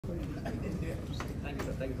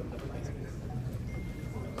So,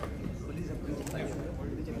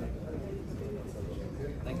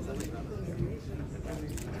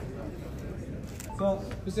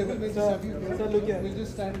 sir, look here. We'll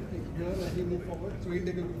just stand here as we move forward. So we'll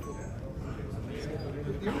take a group photo.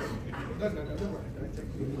 Done. At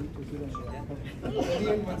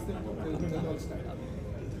the end, once they'll all stand.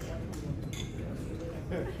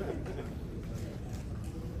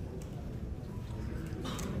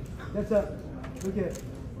 Yes, sir. Look here.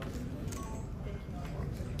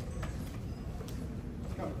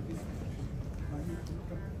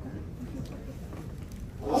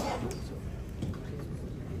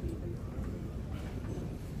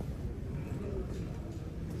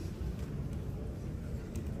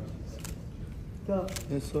 Sir.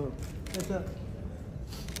 Yes, sir. Yes, sir.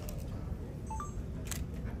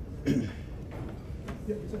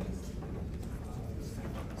 Yeah, sir.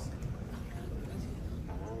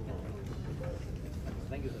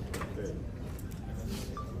 Thank you, sir.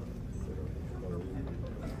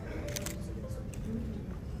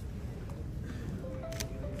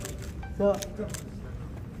 Sir.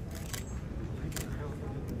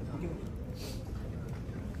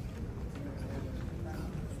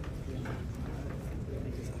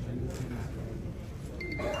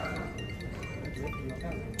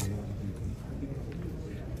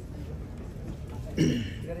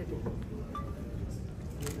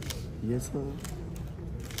 Yes, sir.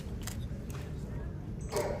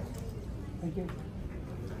 Thank you.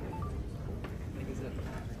 Thank you, sir.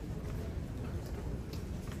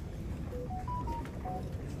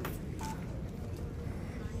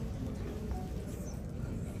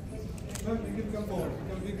 Sir, we can come forward.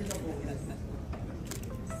 We can come forward.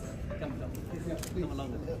 Come. Yeah, please. Come along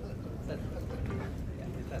with us. Sir.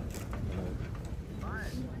 Yeah, sir.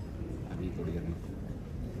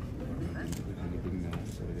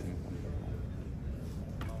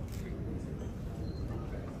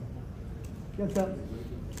 Yes, sir.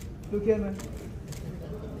 Look here, man.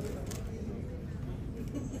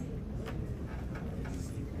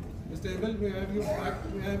 Mr. Abel, may I have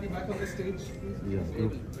you back on the stage, please? Yeah,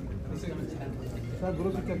 group. Sir,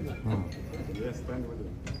 group picture. Yes, stand with it.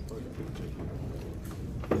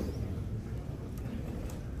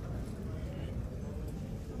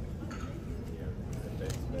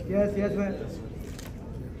 Yes, man.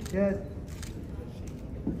 Yes.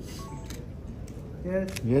 Yes.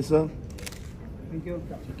 Yes, sir. Thank you.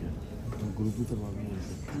 Group भी करवा देंगे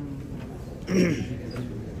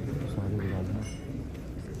सारे बुला देना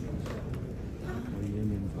और ये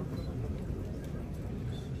main focus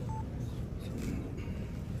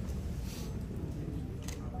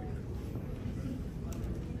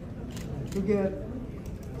Look here.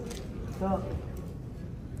 Sir.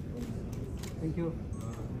 Thank you.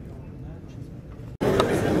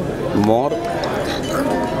 More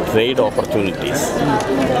trade opportunities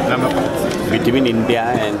between India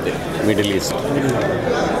and Middle East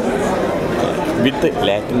with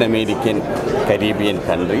Latin American, Caribbean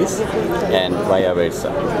countries and vice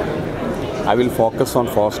versa. I will focus on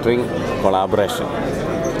fostering collaboration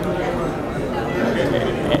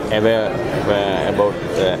about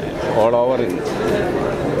all our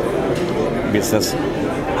business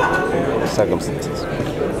circumstances.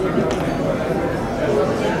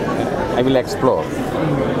 I will explore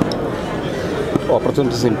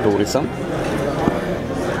opportunities in tourism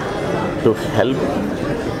to help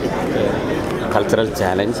cultural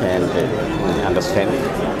challenge and understand,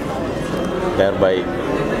 thereby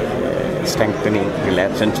strengthening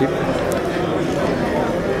relationship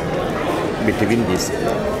between these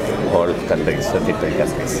all countries, 33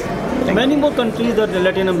 countries. Many more countries are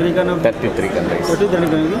Latin American, 33 countries. 33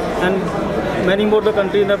 countries, and many more the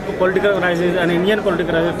countries have political crisis and Indian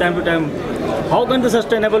political crisis time to time. How can the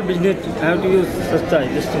sustainable business have to use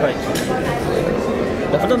justify?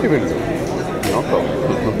 Definitely will do. No problem.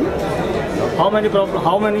 How many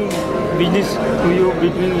business do you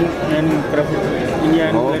between India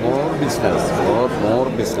and More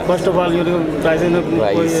business. First of all, you know, rice in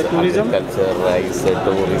Rice, tourism. agriculture, rice,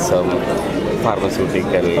 tourism,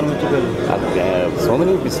 pharmaceutical. So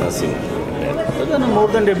many business in More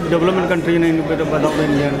than development country in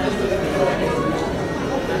India.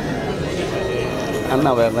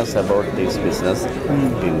 Unawareness about this business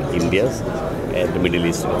in India and Middle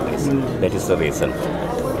East countries. That is the reason.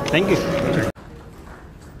 Thank you.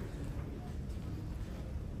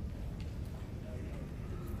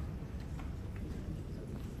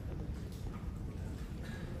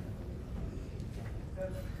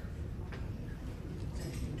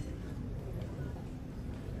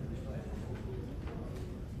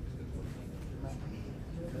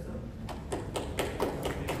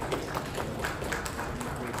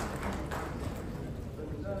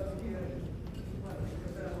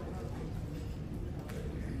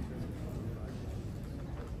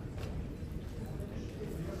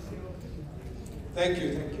 Thank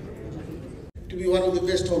you, thank you. To be one of the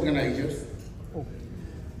best organizers.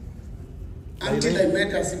 Until I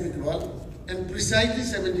met Asif Iqbal, and precisely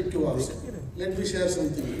 72 hours, let me share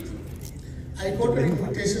something with you. I got an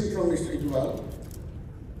invitation from Mr. Iqbal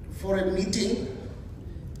for a meeting,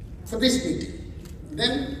 for this meeting.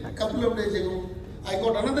 Then, a couple of days ago, I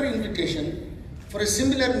got another invitation for a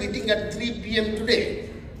similar meeting at 3 p.m. today.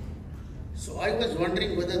 So I was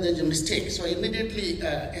wondering whether there's a mistake. So I immediately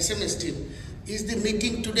SMS'd him. Is the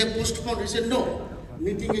meeting today postponed? He said, no,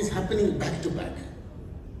 meeting is happening back to back.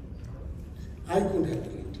 I couldn't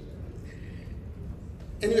handle it.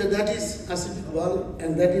 Anyway, that is Asif Iqbal,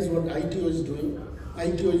 and that is what ITO is doing.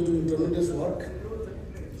 ITO is doing tremendous work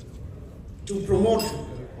to promote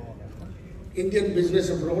Indian business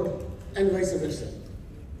abroad and vice versa.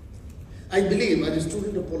 I believe, as a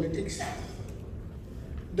student of politics,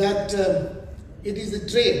 that it is the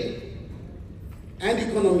trade and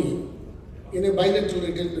economy in a bilateral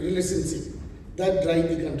relationship that drive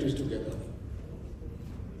the countries together.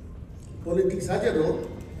 Politics has a role,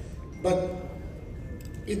 but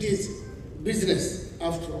it is business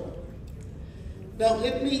after all. Now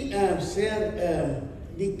let me share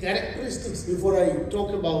the characteristics before I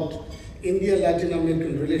talk about India-Latin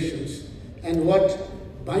American relations and what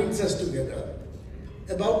binds us together,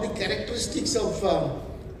 about the characteristics of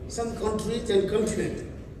some countries and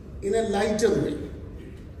continent in a lighter way.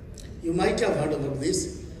 You might have heard about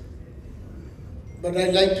this, but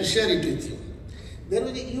I'd like to share it with you. There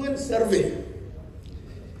was a UN survey,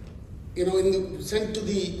 sent to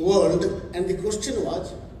the world, and the question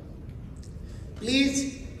was,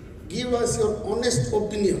 please give us your honest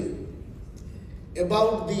opinion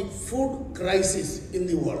about the food crisis in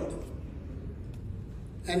the world.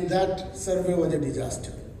 And that survey was a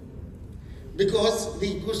disaster. Because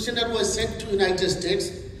the questionnaire was sent to United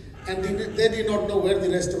States and they did not know where the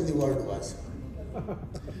rest of the world was.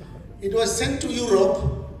 It was sent to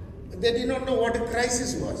Europe, they did not know what a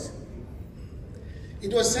crisis was.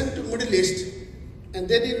 It was sent to Middle East and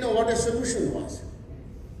they didn't know what a solution was.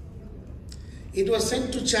 It was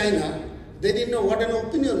sent to China, they didn't know what an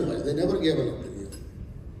opinion was, they never gave an opinion.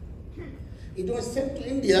 It was sent to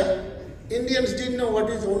India, Indians didn't know what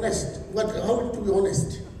is honest, how to be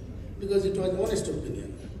honest, because it was honest opinion.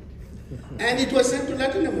 And it was sent to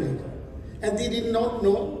Latin America, and they did not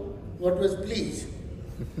know what was please.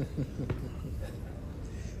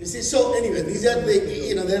 You see, so anyway, these are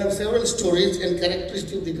the, there are several stories and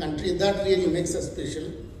characteristics of the country that really makes us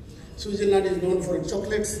special. Switzerland is known for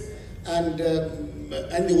chocolates and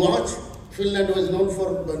the watch. Finland was known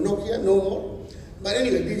for Nokia, no more. But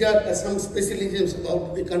anyway, these are some specialisms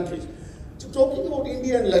about the countries. So talking about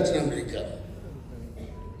India and Latin America,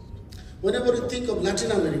 whenever you think of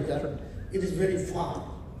Latin America, it is very far,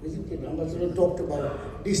 isn't it? Ambassador talked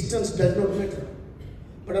about distance does not matter.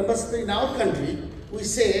 But Ambassador, in our country, we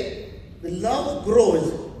say the love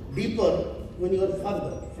grows deeper when you are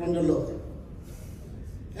further from the love.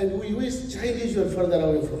 And we wish Chinese were further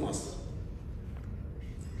away from us.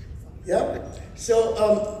 Yeah?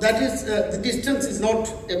 So that is, the distance is not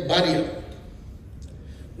a barrier.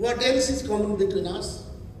 What else is common between us?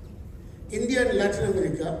 India and Latin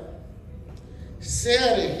America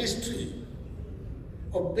share a history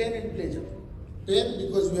of pain and pleasure. Pain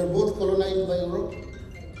because we are both colonized by Europe.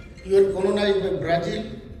 You are colonized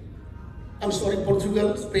by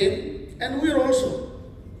Portugal, Spain, and we are also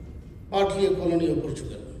partly a colony of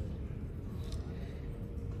Portugal.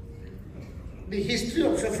 The history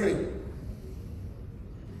of suffering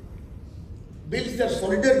builds the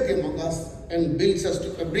solidarity among us and brings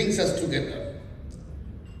us together.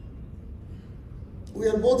 We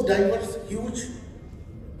are both diverse, huge,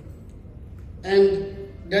 and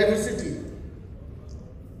diversity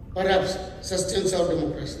perhaps sustains our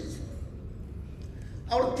democracies.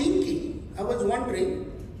 Our thinking, I was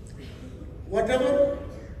wondering, whatever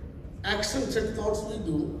actions and thoughts we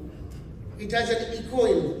do, it has an echo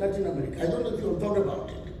in Latin America. I don't know if you have thought about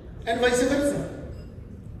it. And vice versa.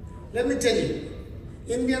 Let me tell you,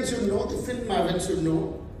 Indians should know, the film Marvel should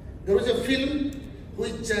know, there was a film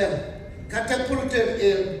which catapulted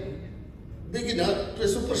a beginner to a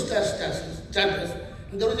superstar status.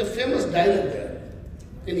 And there was a famous dialogue there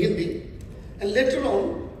in Hindi. And later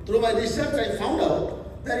on, through my research, I found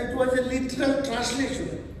out that it was a literal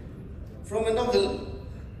translation from a novel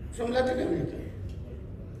from Latin America.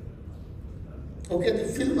 Okay, the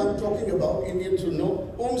film I'm talking about, Indians should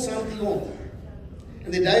know, Om Shanti Om.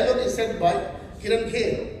 And the dialogue is said by Kiran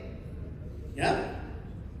Kher. Yeah?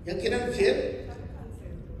 Yeah, Kiran Kher?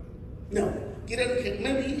 No, Kiran Kher,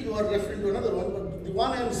 maybe you are referring to another one, but the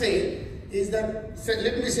one I'm saying is that,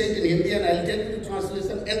 let me say it in Hindi and I'll tell you the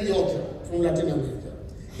translation and the author. from Latin America.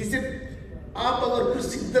 He said, आप अगर कुछ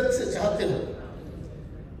शिद्दत से चाहते हो,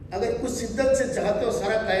 अगर कुछ शिद्दत से चाहते हो,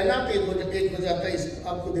 सारा कायनात एक हो जाता है इस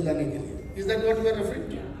आपको दिलाने के लिए. Is that what you are referring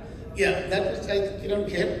to? Yeah, that was like Kiran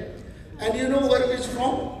Kher. And you know where it is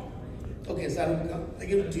from? Okay, Saruk, I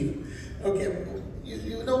give it to you. Okay,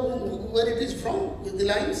 you know where it is from with the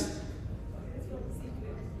lines?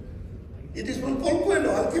 It is from Paul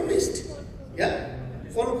Coelho, Alchemist. Yeah?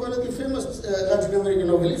 Paul Coelho, the famous Latin American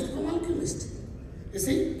novelist, from Alchemist. You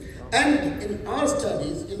see? And in our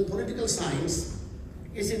studies, in political science,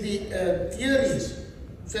 you see the theories,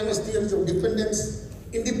 famous theories of dependence,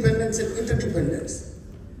 independence and interdependence,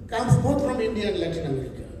 comes both from India and Latin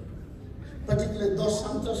America. Particularly Dos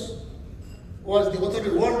Santos was the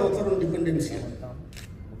world author on dependency.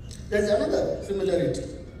 There's another similarity.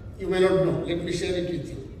 You may not know. Let me share it with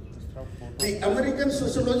you. The American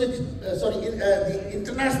the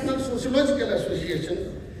International Sociological Association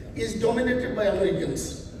is dominated by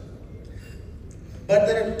Americans. But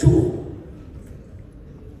there are two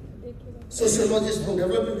sociologists from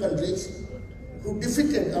developing countries who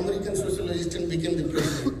defeated American sociologists and became the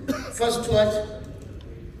president. First was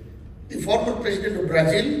the former president of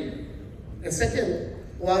Brazil. The second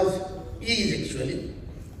is actually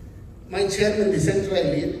my chairman, the central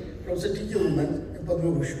lead, Professor T.K. Ullman, a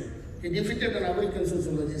Padma Bhushan. He defeated an American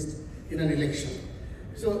sociologist in an election.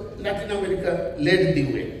 So Latin America led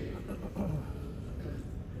the way.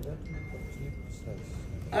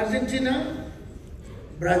 Argentina,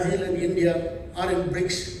 Brazil and India are in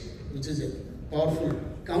BRICS, which is a powerful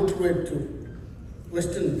counterweight to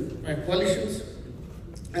Western coalitions.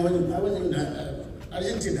 I was in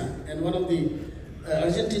Argentina, and one of the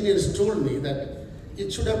Argentinians told me that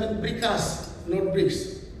it should have been BRICAS, not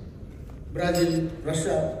BRICS. Brazil,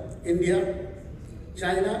 Russia, India,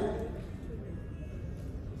 China,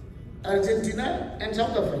 Argentina, and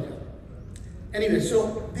South Africa. Anyway,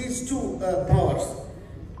 so these two powers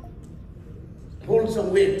hold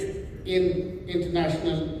some weight in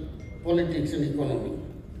international politics and economy.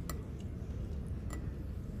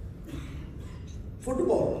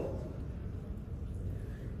 Football.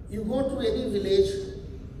 You go to any village,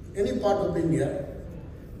 any part of India,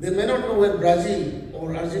 they may not know where Brazil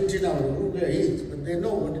or Argentina or Uruguay is, but they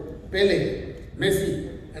know what Pele,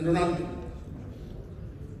 Messi, and Ronaldo.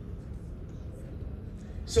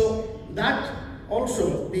 So that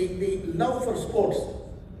also, the love for sports,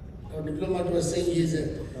 our diplomat was saying he is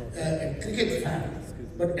a cricket fan,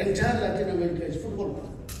 but entire Latin America is football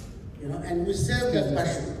fan. And we serve that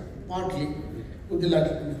passion partly to the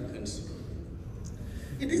Latin Americans.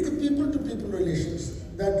 It is the people-to-people relations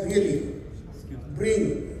that really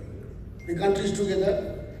bring the countries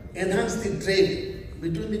together, enhance the trade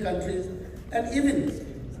between the countries, and even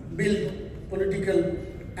build political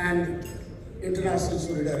and international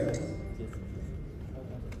solidarity.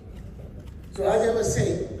 So as I was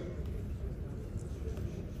saying,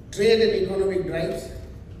 trade and economic drives,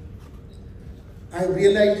 I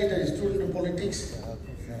realized it as a student of politics,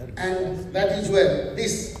 and that is where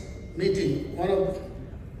this meeting, one of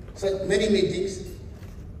such many meetings,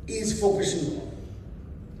 is focusing on.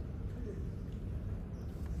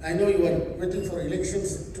 I know you are waiting for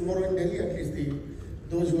elections tomorrow in Delhi, at least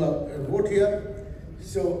those who vote here.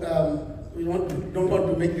 So we don't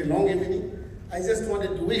want to make a long evening. I just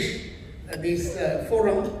wanted to wish this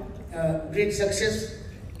forum great success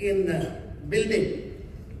in building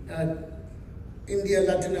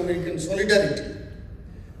India-Latin American solidarity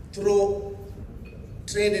through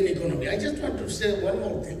trade and economy. I just want to say one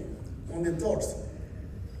more thing on the thoughts.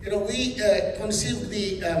 We conceived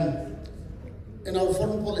in our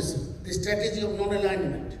foreign policy, the strategy of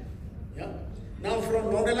non-alignment. Yeah? Now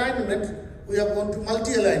from non-alignment, we have gone to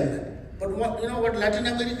multi-alignment. But what Latin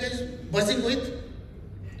America is buzzing with?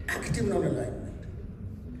 Active non-alignment.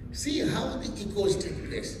 See how the echoes take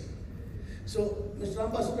place. So, Mr.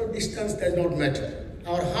 Ambassador, distance does not matter.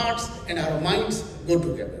 Our hearts and our minds go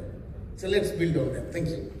together. So let's build on that. Thank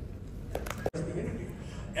you.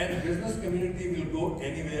 And business community will go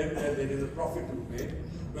anywhere where there is a profit to be made,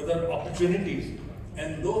 where there are opportunities.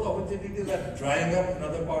 And those opportunities are drying up in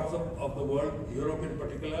other parts of the world, Europe in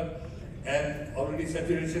particular, and already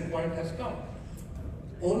saturation point has come.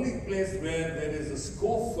 Only place where there is a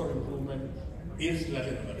scope for improvement is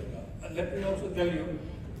Latin America. And let me also tell you,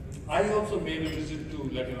 I also made a visit to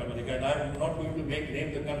Latin America, and I'm not going to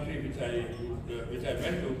name the country which I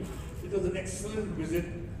went to. It was an excellent visit.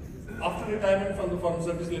 After retirement from the Foreign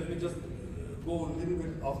Service, let me just go a little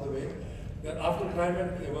bit off the way. That after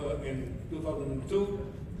retirement in 2002,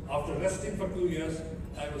 after resting for 2 years,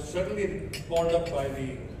 I was suddenly called up by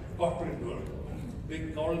the corporate world.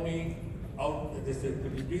 They called me out. They said,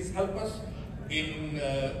 could you please help us in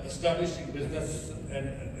establishing business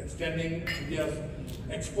and extending India's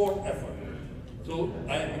export effort? So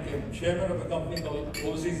I became chairman of a company called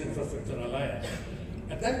Overseas Infrastructure Alliance.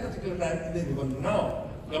 At that particular time, even now,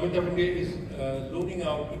 Government of India is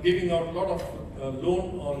giving out a lot of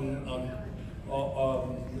loan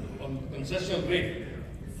on concessional rate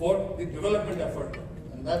for the development effort,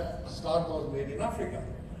 and that start was made in Africa.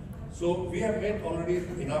 So we have made already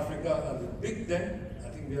in Africa a big dent. I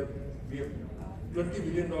think we have $20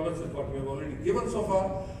 billion is what we have already given so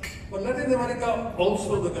far. But Latin America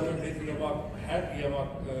also the government had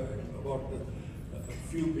earmarked about a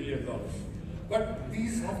few $1 billion. But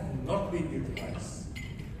these have not been utilized.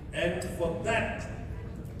 And for that,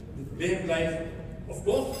 the blame lies, of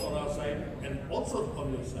course, on our side and also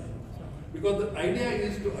on your side. Because the idea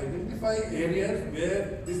is to identify areas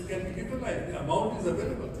where this can be utilized. The amount is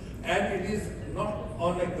available. And it is not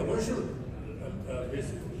on a commercial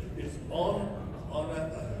basis. It's on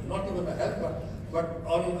a, not even a help, but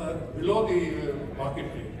on below the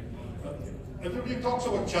market rate. Everybody talks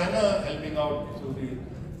about China helping out through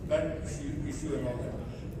the bank issue and all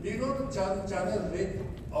that. Do you know that China's rate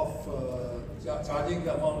of charging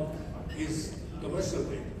the amount is commercial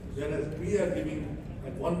rate, whereas we are giving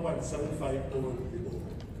at 1.75 over the board.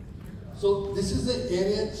 So this is the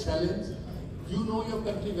area challenge. You know your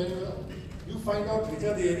country very well. You find out which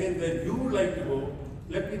are the areas where you would like to go.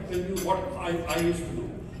 Let me tell you what I used to do.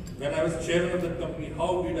 When I was chairman of the company,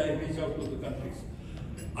 how did I reach out to the countries?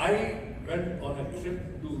 I went on a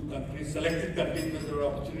trip to countries, selected countries where there were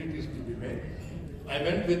opportunities to be made. I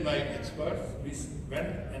went with my experts. We went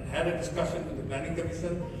and had a discussion with the Planning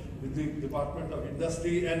Commission, with the Department of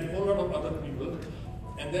Industry, and a whole lot of other people.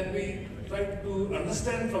 And then we tried to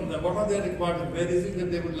understand from them what are their requirements, where is it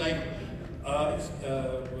that they would like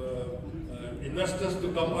investors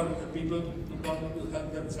to come or people to come to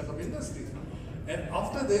help them set up industries. And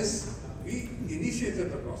after this, we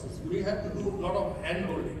initiated the process. We had to do a lot of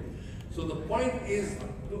hand-holding. So the point is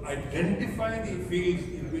to identify the fields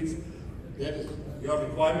in which there is your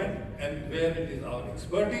requirement and where it is our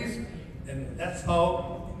expertise, and that's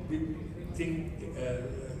how the thing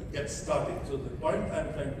gets started. So the point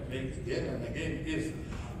I'm trying to make again and again is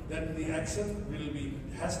that the action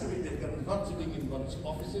has to be taken, not sitting in one's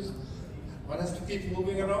offices. One has to keep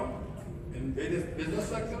moving around in various business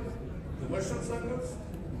circles, commercial circles,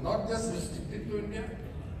 not just restricted to India,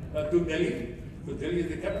 to Delhi. So Delhi is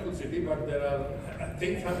the capital city, but there are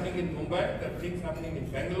things happening in Mumbai, there are things happening in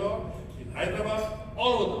Bangalore, in Hyderabad,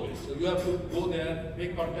 all over the place. So you have to go there,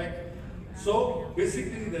 make contact. So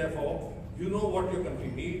basically, therefore, you know what your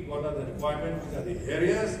country needs, what are the requirements, what are the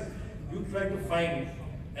areas. You try to find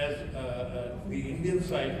as the Indian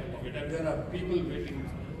side of it, and there are people waiting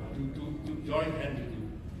to join hands with you.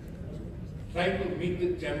 Try to meet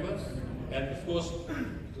the chambers, and of course,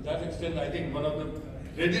 to that extent, I think one of the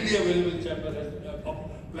readily available chambers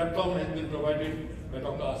platform has been provided by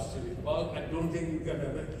Dr. Asif. Well, I don't think you can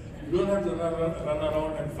have it. You don't have to run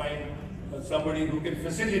around and find somebody who can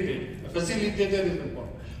facilitate. A facilitator is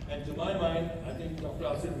important. And to my mind, I think Dr.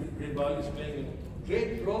 Asif is playing a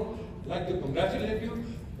great role. I'd like to congratulate you.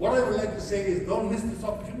 What I would like to say is don't miss this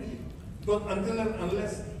opportunity. Because until and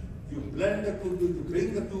unless you blend the two, you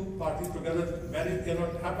bring the two parties together, marriage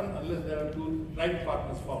cannot happen unless there are two right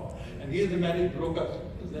partners formed. And he is a marriage broker,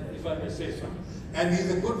 if I may say so. And he's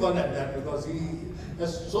a good one at that because he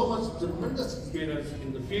has so much tremendous experience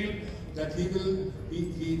in the field that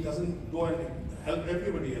he doesn't go and help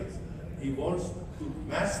everybody else. He wants to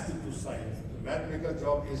match the two sides. The matchmaker's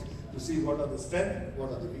job is to see what are the strengths,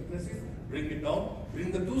 what are the weaknesses, bring it down,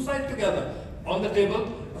 bring the two sides together on the table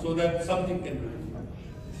so that something can be done.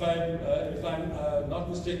 If I'm not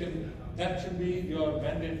mistaken, that should be your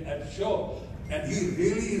mandate, I'm sure. And he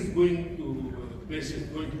really is going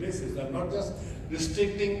places, and not just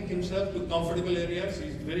restricting himself to comfortable areas.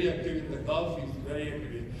 He's very active in the Gulf, he's very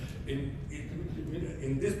active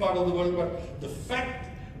in this part of the world, but the fact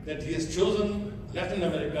that he has chosen Latin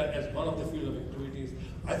America as one of the field of activities,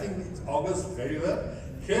 I think it augurs very well.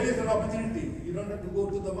 Here is an opportunity. You don't have to go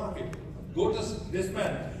to the market. Go to this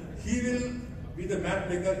man. He will be the map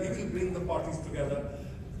maker. He will bring the parties together.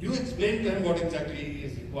 You explain to him what exactly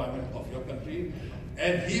is the requirement of your country,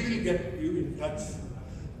 and he will get you in touch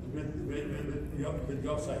with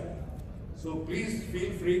your side. So please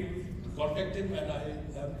feel free to contact him, and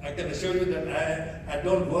I can assure you that I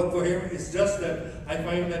don't work for him. It's just that I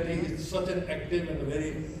find that he is such an active and a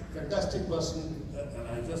very fantastic person, and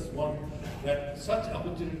I just want that such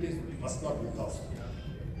opportunities must not be lost.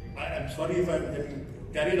 I'm sorry if I'm getting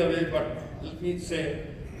carried away, but let me say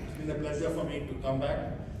it's been a pleasure for me to come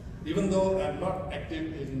back. even though I'm not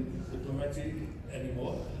active in diplomacy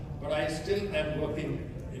anymore, but I still am working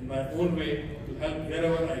in my own way to help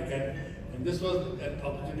wherever I can. And this was an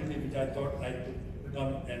opportunity which I thought I could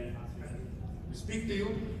come and speak to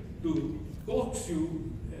you, to coax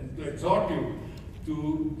you, and to exhort you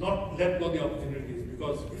to not let go the opportunities,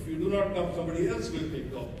 because if you do not come, somebody else will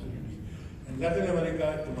take the opportunity. And Latin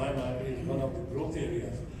America, to my mind, is one of the growth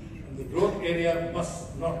areas. And the growth area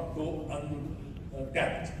must not go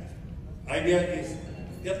untapped. Idea is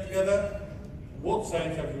get together, both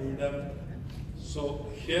sides have to be done. So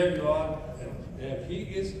here you are, and here he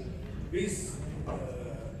is. Please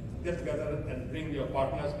get together and bring your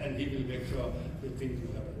partners, and he will make sure that things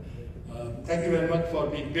will happen. Thank you very much for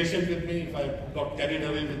being patient with me. If I got carried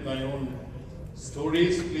away with my own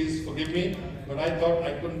stories, please forgive me. But I thought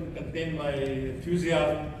I couldn't contain my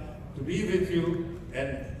enthusiasm to be with you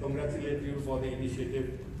and congratulate you for the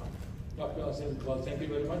initiative. Dr. Asim, well, thank you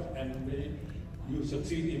very much, and may you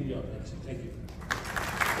succeed in your venture. Thank you.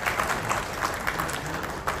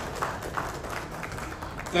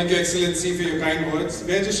 Thank you, Excellency, for your kind words.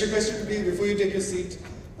 May I just request you to please, before you take your seat,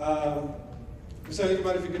 Mr. Anil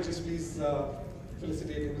Kumar, if you could just please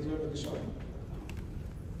felicitate him as well with the shot.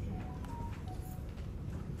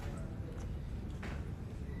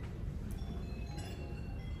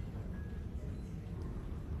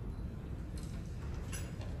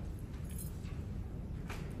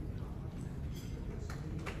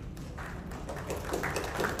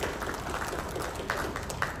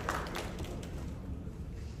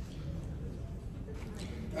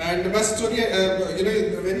 And Ambassador,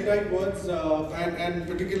 very right words, and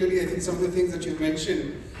particularly I think some of the things that you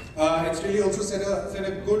mentioned, it's really also set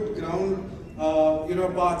a good ground,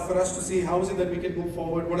 path for us to see how is it that we can move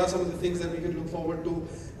forward, what are some of the things that we can look forward to,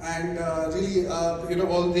 and really,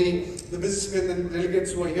 all the businessmen and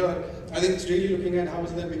delegates who are here, I think it's really looking at how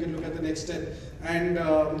is it that we can look at the next step. And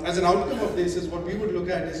as an outcome of this is what we would look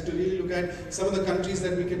at is to really look at some of the countries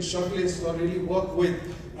that we can shortlist or really work with,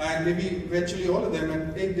 and maybe eventually all of them,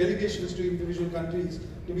 and take delegations to individual countries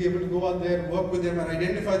to be able to go out there, work with them, and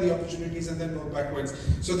identify the opportunities and then work backwards.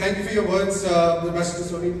 So thank you for your words, Ambassador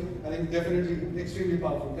Soni. I think definitely extremely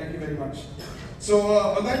powerful. Thank you very much. So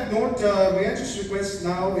on that note, may I just request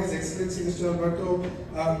now His Excellency Mr. Alberto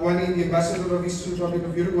Guani, the Ambassador of Eastern Republic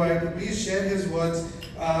of Uruguay, to please share his words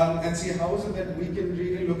and see how is it that we can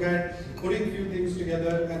really look at putting few things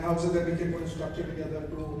together, and how is it that we can put a structure together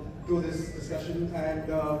to this discussion and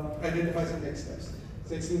identify some next steps.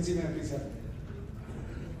 So Excellency, may I please have it.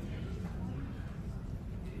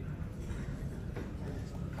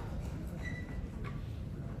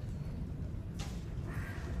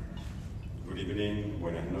 Good evening,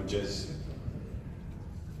 buenas noches.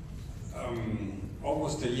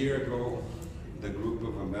 Almost a year ago, the group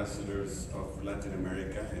of ambassadors of Latin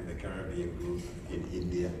America and the Caribbean group in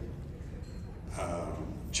India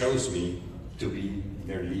chose me to be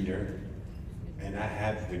their leader, and I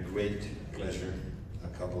had the great pleasure a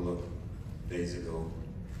couple of days ago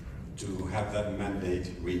to have that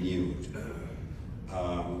mandate renewed.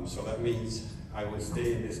 So that means I will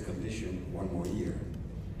stay in this condition one more year.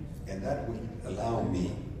 And that would allow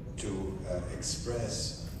me to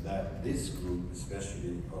express that this group,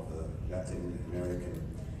 especially of the Latin American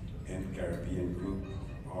and Caribbean group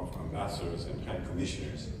of ambassadors and high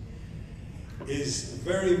commissioners, is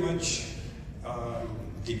very much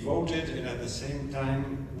devoted and at the same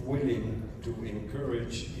time willing to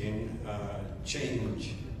encourage in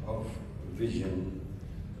change of vision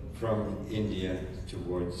from India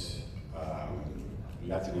towards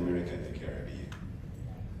Latin America and the Caribbean.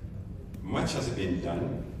 Much has been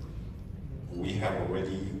done. We have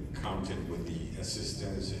already counted with the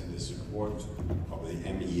assistance and the support of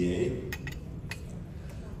the MEA.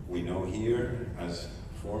 We know here, as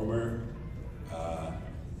former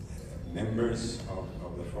members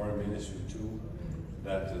of the Foreign Ministry too,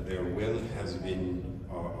 that their will has been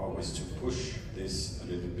always to push this a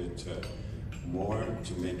little bit more,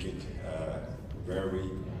 to make it a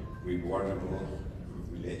very rewardable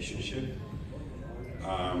relationship.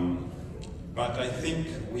 But I think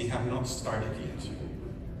we have not started yet.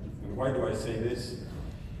 And why do I say this?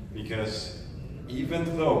 Because even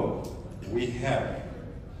though we have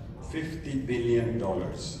 $50 billion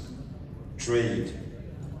trade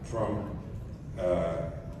from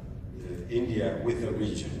India with the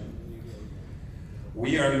region,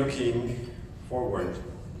 we are looking forward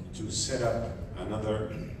to set up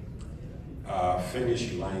another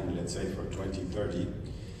finish line, let's say for 2030,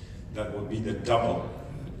 that will be the double.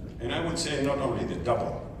 And I would say not only the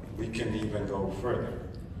double, we can even go further.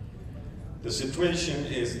 The situation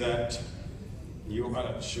is that you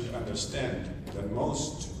should understand that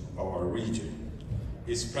most our region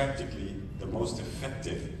is practically the most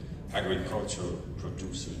effective agricultural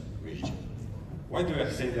producer region. Why do I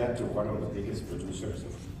say that to one of the biggest producers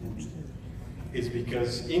of food? It's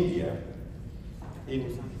because India,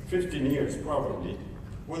 in 15 years probably,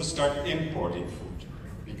 will start importing food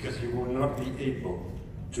because you will not be able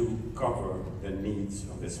to cover the needs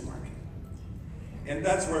of this market. And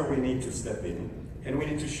that's where we need to step in, and we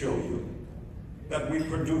need to show you that we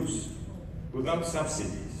produce without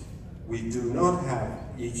subsidies. We do not have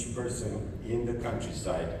each person in the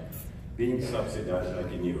countryside being subsidized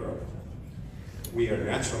like in Europe. We are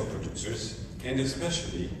natural producers, and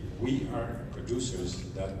especially we are producers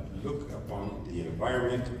that look upon the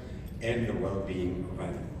environment and the well-being of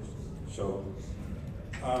animals. So,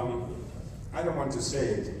 I don't want to say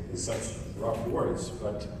it in such rough words,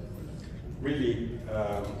 but really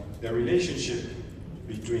the relationship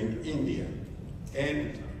between India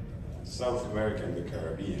and South America and the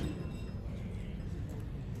Caribbean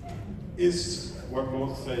is what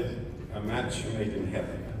most say a match made in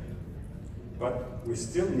heaven. But we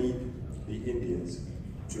still need the Indians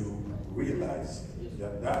to realize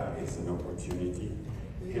that that is an opportunity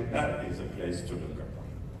and that is a place to look upon.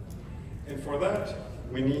 And for that,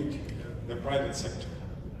 we need the private sector.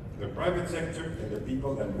 The private sector and the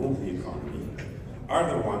people that move the economy are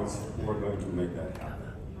the ones who are going to make that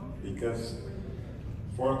happen. Because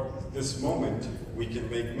for this moment, we can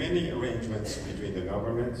make many arrangements between the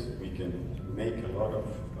governments, we can make a lot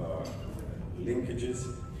of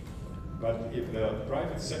linkages, but if the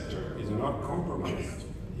private sector is not compromised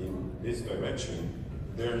in this direction,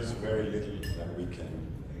 there's very little that we can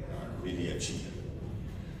really achieve.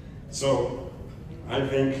 So I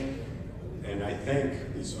think, and I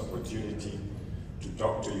thank this opportunity to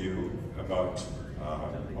talk to you about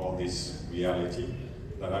all this reality,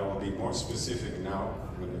 that I will be more specific now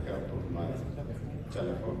with the help of my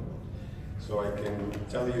telephone. So I can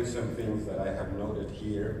tell you some things that I have noted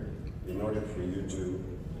here in order for you to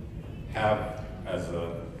have as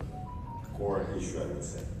a core issue, I would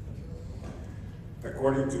say.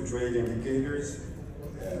 According to trade indicators,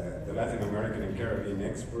 the Latin American and Caribbean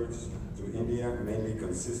exports to India mainly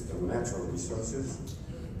consist of natural resources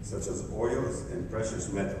such as oils and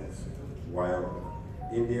precious metals, while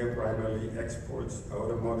India primarily exports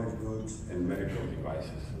automotive goods and medical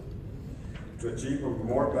devices. To achieve a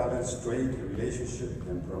more balanced trade relationship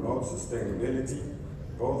and promote sustainability,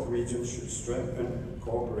 both regions should strengthen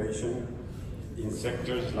cooperation in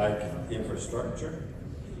sectors like infrastructure,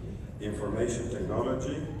 information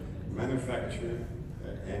technology, manufacturing,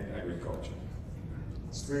 and agriculture.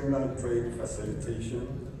 Streamline trade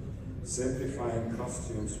facilitation, simplifying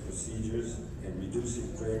customs procedures, and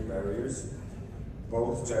reducing trade barriers,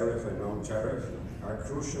 both tariff and non-tariff, are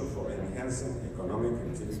crucial for enhancing economic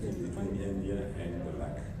activity between India and the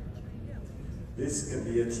LAC. This can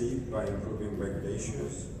be achieved by improving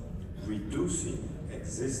regulations, reducing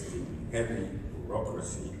existing heavy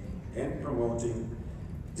bureaucracy, and promoting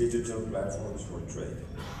digital platforms for trade.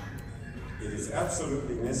 It is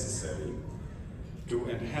absolutely necessary to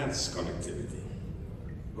enhance connectivity.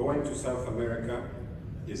 Going to South America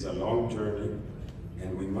is a long journey,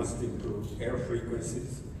 and we must improve air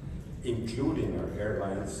frequencies, including our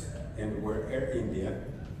airlines, and where Air India,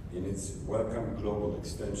 in its welcome global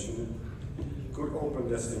extension, could open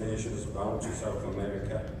destinations bound to South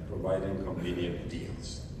America, providing convenient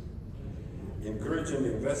deals. Encouraging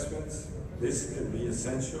investments, this can be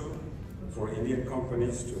essential for Indian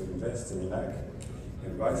companies to invest in LAC,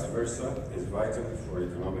 and vice versa is vital for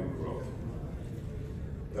economic growth.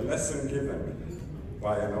 The lesson given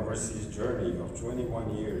by an overseas journey of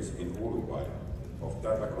 21 years in Uruguay of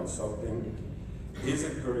Tata Consulting is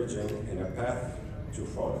encouraging and a path to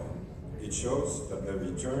follow. It shows that the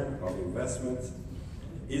return of investment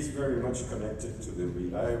is very much connected to the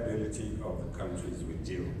reliability of the countries we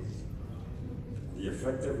deal with. The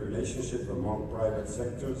effective relationship among private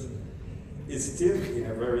sectors is still in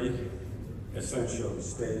a very essential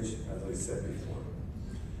stage, as I said before.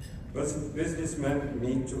 But businessmen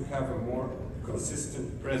need to have a more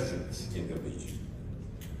consistent presence in the region.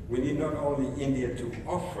 We need not only India to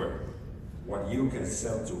offer what you can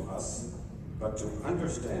sell to us, but to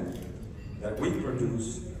understand that we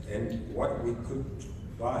produce and what we could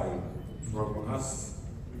buy from us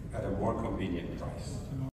at a more convenient price.